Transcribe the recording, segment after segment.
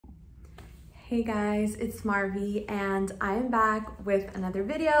Hey guys, it's Marvy and I am back with another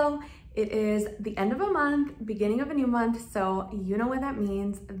video. It is the end of a month, beginning of a new month, so you know what that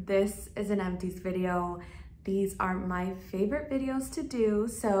means. This is an empties video. These are my favorite videos to do,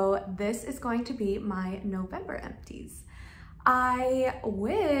 so this is going to be my November empties. I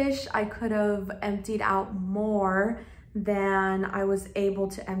wish I could have emptied out more than I was able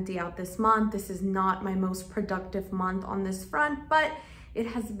to empty out this month. This is not my most productive month on this front, but it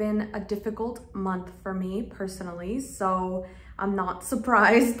has been a difficult month for me personally, so I'm not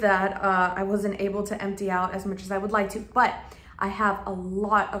surprised that I wasn't able to empty out as much as I would like to, but I have a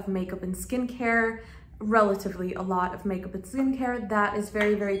lot of makeup and skincare, relatively a lot of makeup and skincare that is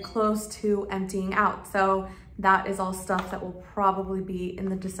very, very close to emptying out. So that is all stuff that will probably be in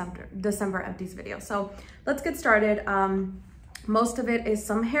the December empties video. So let's get started. Most of it is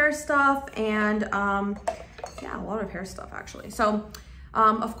some hair stuff and yeah, a lot of hair stuff actually. So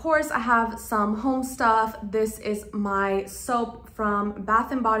of course, I have some home stuff. This is my soap from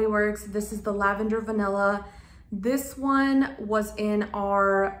Bath & Body Works. This is the Lavender Vanilla. This one was in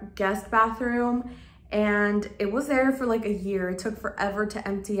our guest bathroom and it was there for like a year. It took forever to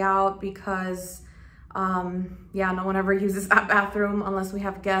empty out because, yeah, no one ever uses that bathroom unless we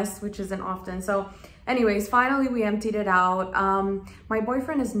have guests, which isn't often. So anyways, finally we emptied it out. My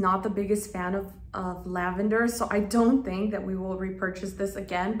boyfriend is not the biggest fan of lavender, so I don't think that we will repurchase this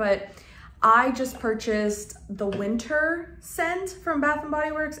again, but I just purchased the winter scent from Bath &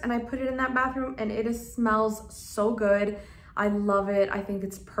 Body Works and I put it in that bathroom and it smells so good. I love it. I think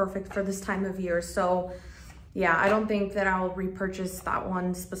it's perfect for this time of year. So yeah, I don't think that I'll repurchase that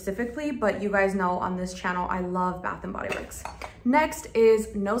one specifically, but you guys know on this channel, I love Bath & Body Works. Next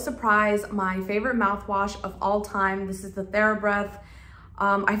is, no surprise, my favorite mouthwash of all time. This is the TheraBreath.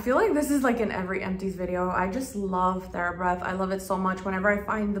 I feel like this is like in every empties video. I just love TheraBreath. I love it so much. Whenever I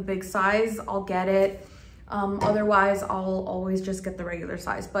find the big size, I'll get it. Otherwise, I'll always just get the regular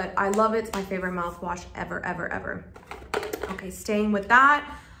size, but I love it. It's my favorite mouthwash ever, ever, ever. Okay, staying with that,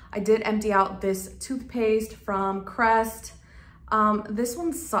 I did empty out this toothpaste from Crest. This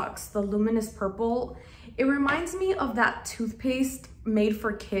one sucks, the Luminous Purple. It reminds me of that toothpaste made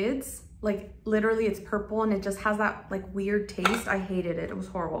for kids. Like literally it's purple and it just has that like weird taste. I hated it, it was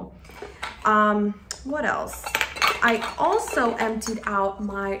horrible. What else? I also emptied out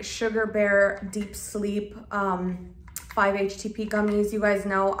my Sugar Bear Deep Sleep 5-HTP gummies. You guys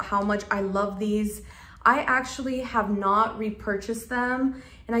know how much I love these. I actually have not repurchased them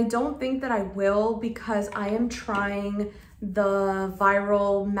and I don't think that I will because I am trying the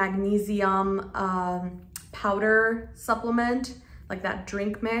viral magnesium powder supplement, like that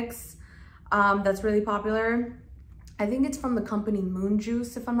drink mix that's really popular. I think it's from the company Moon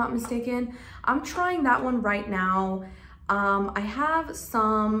Juice, if I'm not mistaken. I'm trying that one right now. I have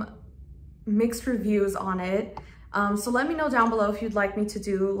some mixed reviews on it. So let me know down below if you'd like me to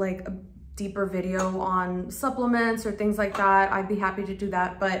do like a deeper video on supplements or things like that. I'd be happy to do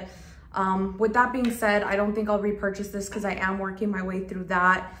that. But with that being said, I don't think I'll repurchase this because I am working my way through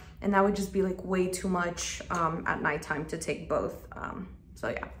that. And that would just be like way too much at nighttime to take both. So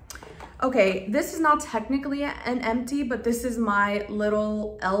yeah. Okay, this is not technically an empty, but this is my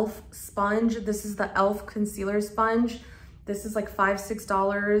little e.l.f. sponge. This is the e.l.f. concealer sponge. This is like $5,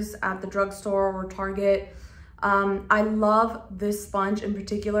 $6 at the drugstore or Target. I love this sponge in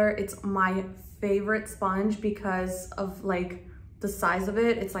particular. It's my favorite sponge because of like the size of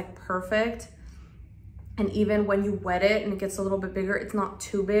it. It's like perfect. And even when you wet it and it gets a little bit bigger, it's not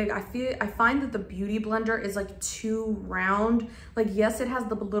too big. I find that the Beauty Blender is like too round. Like, yes, it has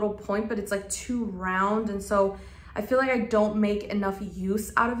the little point, but it's like too round. And so I feel like I don't make enough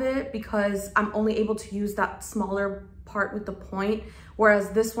use out of it because I'm only able to use that smaller part with the point. Whereas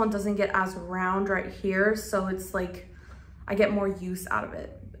this one doesn't get as round right here. So it's like, I get more use out of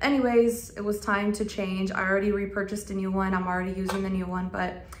it. Anyways, it was time to change. I already repurchased a new one. I'm already using the new one,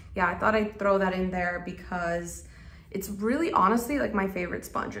 but yeah, I thought I'd throw that in there because it's really honestly like my favorite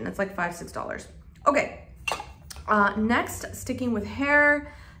sponge and it's like $5, $6. Okay, next, sticking with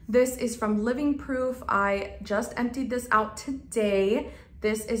hair, this is from Living Proof. I just emptied this out today.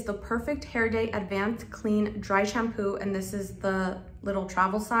 This is the Perfect Hair Day Advanced Clean Dry Shampoo and this is the little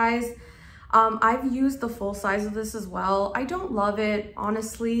travel size. I've used the full size of this as well. I don't love it,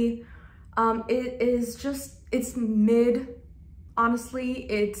 honestly. It is just, it's mid. Honestly,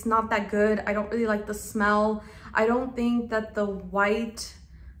 it's not that good. I don't really like the smell. I don't think that the white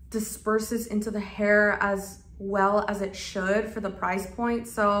disperses into the hair as well as it should for the price point.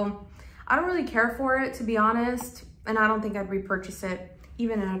 So I don't really care for it, to be honest. And I don't think I'd repurchase it,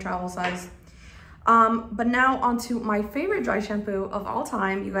 even in a travel size. But now onto my favorite dry shampoo of all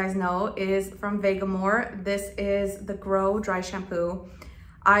time, you guys know, is from Vegamore. This is the Grow Dry Shampoo.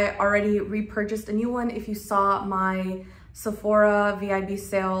 I already repurchased a new one. If you saw my Sephora VIB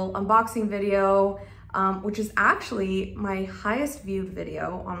sale unboxing video, which is actually my highest viewed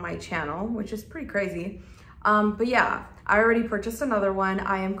video on my channel, which is pretty crazy. But yeah, I already purchased another one.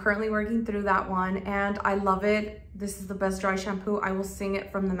 I am currently working through that one and I love it. This is the best dry shampoo. I will sing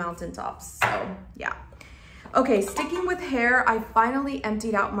it from the mountaintops. So yeah. Okay, sticking with hair, I finally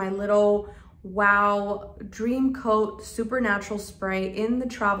emptied out my little Wow Dream Coat Supernatural Spray in the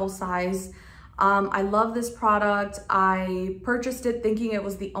travel size. I love this product. I purchased it thinking it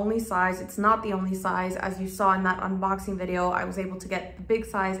was the only size. It's not the only size. As you saw in that unboxing video, I was able to get the big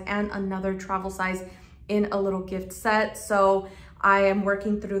size and another travel size in a little gift set. So I am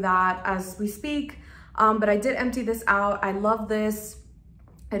working through that as we speak. But I did empty this out. I love this.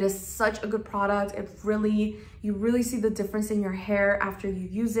 It is such a good product. You really see the difference in your hair after you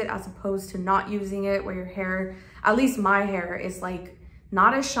use it as opposed to not using it, where your hair, at least my hair, is like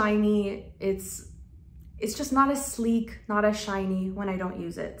not as shiny. It's just not as sleek, not as shiny when I don't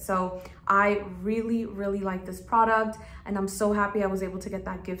use it. So I really, really like this product and I'm so happy I was able to get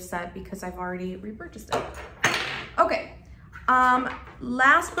that gift set because I've already repurchased it. Okay,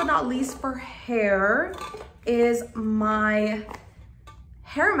 last but not least for hair is my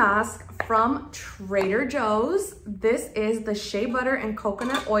hair mask from Trader Joe's. This is the Shea Butter and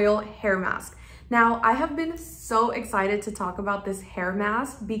Coconut Oil hair mask. Now, I have been so excited to talk about this hair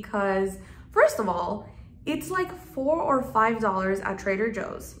mask because, first of all, it's like $4 or $5 at Trader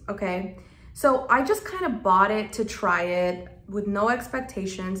Joe's, okay? So I just kind of bought it to try it with no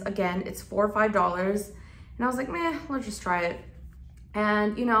expectations. Again, it's $4 or $5. And I was like, meh, let's just try it.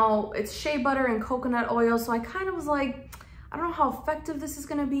 And you know, it's shea butter and coconut oil. So I kind of was like, I don't know how effective this is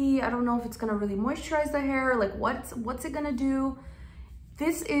gonna be. I don't know if it's gonna really moisturize the hair. Like what's it gonna do?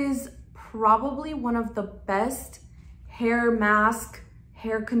 This is probably one of the best hair mask,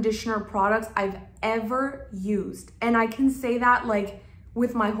 hair conditioner products I've ever used. And I can say that like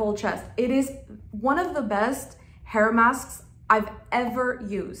with my whole chest. It is one of the best hair masks I've ever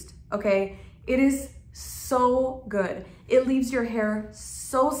used, okay? It is so good. It leaves your hair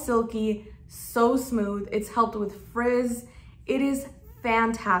so silky, so smooth. It's helped with frizz. It is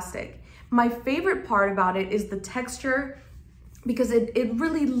fantastic. My favorite part about it is the texture because it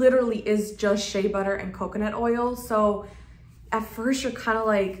really literally is just shea butter and coconut oil. So at first you're kind of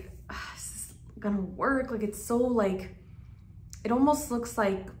like, is this gonna work? Like it's so like, it almost looks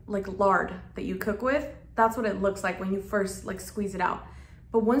like lard that you cook with. That's what it looks like when you first like squeeze it out.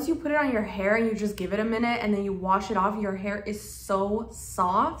 But once you put it on your hair and you just give it a minute and then you wash it off, your hair is so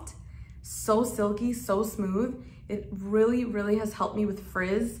soft, so silky, so smooth. It really, really has helped me with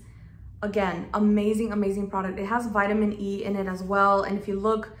frizz. Again, amazing, amazing product. It has vitamin E in it as well. And if you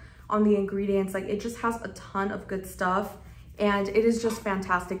look on the ingredients, like it just has a ton of good stuff and it is just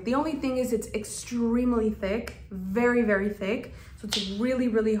fantastic. The only thing is it's extremely thick, very, very thick. So it's really,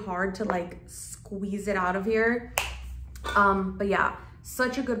 really hard to like squeeze it out of here. But yeah,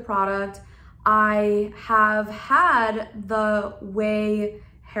 such a good product. I have had the Way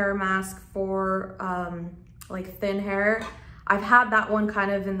hair mask for like thin hair. I've had that one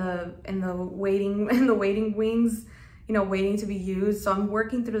kind of in the waiting wings, you know, waiting to be used. So I'm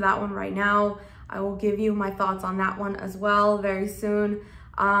working through that one right now. I will give you my thoughts on that one as well very soon.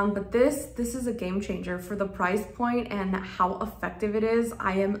 But this is a game changer for the price point and how effective it is.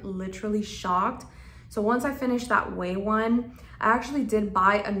 I am literally shocked. So once I finished that Way one, I actually did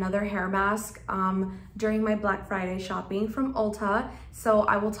buy another hair mask during my Black Friday shopping from Ulta. So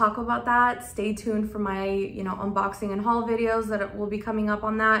I will talk about that. Stay tuned for my, you know, unboxing and haul videos that will be coming up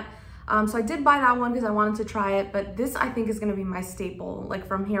on that. So I did buy that one because I wanted to try it, but this I think is gonna be my staple, like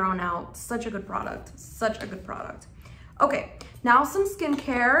from here on out. Such a good product, such a good product. Okay, now some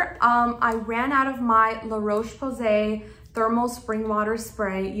skincare. I ran out of my La Roche-Posay Thermal Spring Water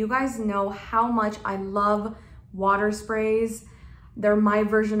Spray. You guys know how much I love water sprays. They're my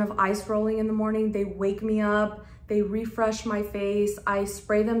version of ice rolling in the morning. They wake me up, they refresh my face. I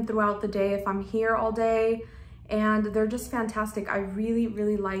spray them throughout the day if I'm here all day, and they're just fantastic. I really,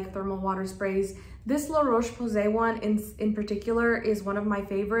 really like thermal water sprays. This La Roche-Posay one in particular is one of my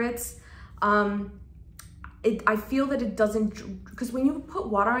favorites. I feel that it doesn't, because when you put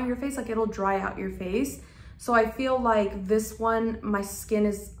water on your face, like it'll dry out your face. So I feel like this one, my skin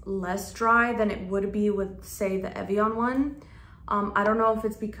is less dry than it would be with, say, the Evian one. I don't know if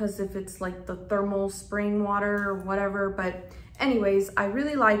it's because if it's like the thermal spring water or whatever, but anyways, I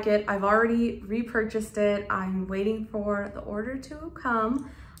really like it. I've already repurchased it. I'm waiting for the order to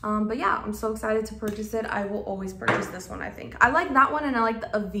come. But yeah, I'm so excited to purchase it. I will always purchase this one, I think. I like that one, and I like the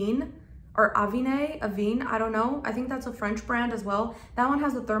Avene, or Avene, I don't know. I think that's a French brand as well. That one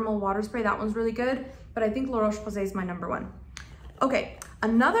has the thermal water spray. That one's really good, but I think La Roche-Posay is my number one. Okay,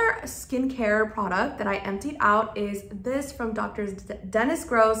 another skincare product that I emptied out is this from Dr. Dennis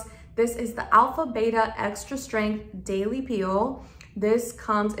Gross. This is the Alpha Beta Extra Strength Daily Peel. This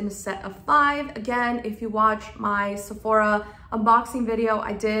comes in a set of 5. Again, if you watch my Sephora unboxing video,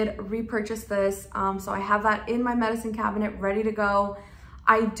 I did repurchase this. So I have that in my medicine cabinet ready to go.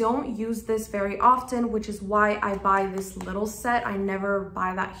 I don't use this very often, which is why I buy this little set. I never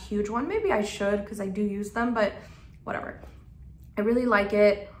buy that huge one. Maybe I should, because I do use them, but whatever. I really like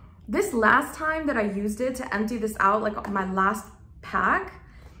it. This last time that I used it to empty this out, like my last pack,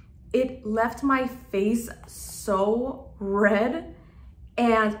 it left my face so red,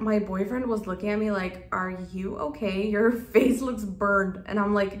 and my boyfriend was looking at me like, are you okay? Your face looks burned. And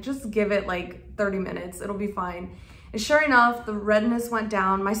I'm like, just give it like 30 minutes, it'll be fine. And sure enough, the redness went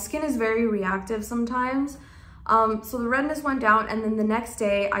down. My skin is very reactive sometimes. So the redness went down, and then the next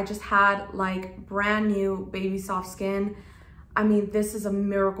day I just had like brand new baby soft skin. I mean, this is a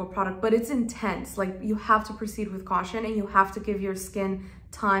miracle product, but it's intense. Like, you have to proceed with caution, and you have to give your skin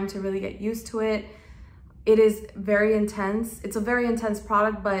time to really get used to it. It is very intense. It's a very intense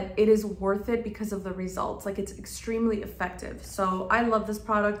product, but it is worth it because of the results. Like, it's extremely effective. So I love this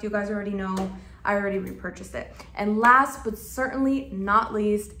product. You guys already know, I already repurchased it. And last but certainly not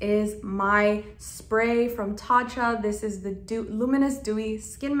least is my spray from Tatcha. This is the Luminous Dewy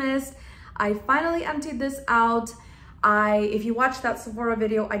Skin Mist. I finally emptied this out. If you watched that Sephora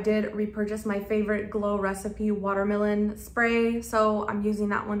video, I did repurchase my favorite Glow Recipe watermelon spray. So I'm using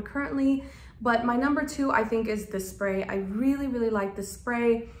that one currently. But my number 2, I think, is this spray. I really, really like this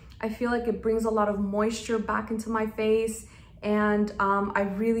spray. I feel like it brings a lot of moisture back into my face, and I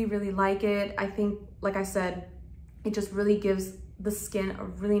really, really like it. I think, like I said, it just really gives the skin a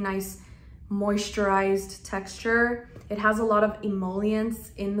really nice moisturized texture. It has a lot of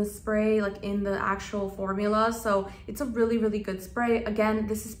emollients in the spray, like in the actual formula. So it's a really, really good spray. Again,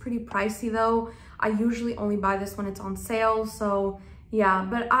 this is pretty pricey though. I usually only buy this when it's on sale. So yeah,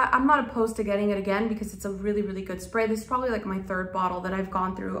 but I'm not opposed to getting it again because it's a really, really good spray. This is probably like my 3rd bottle that I've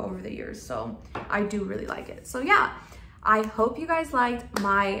gone through over the years. So I do really like it. So yeah, I hope you guys liked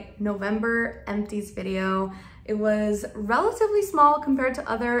my November empties video. It was relatively small compared to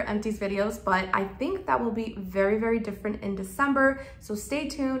other empties videos, but I think that will be very, very different in December. So stay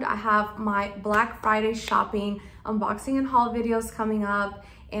tuned. I have my Black Friday shopping, unboxing and haul videos coming up,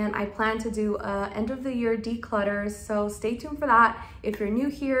 and I plan to do end of the year declutters. So stay tuned for that. If you're new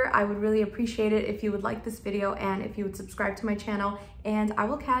here, I would really appreciate it if you would like this video and if you would subscribe to my channel, and I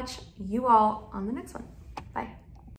will catch you all on the next one.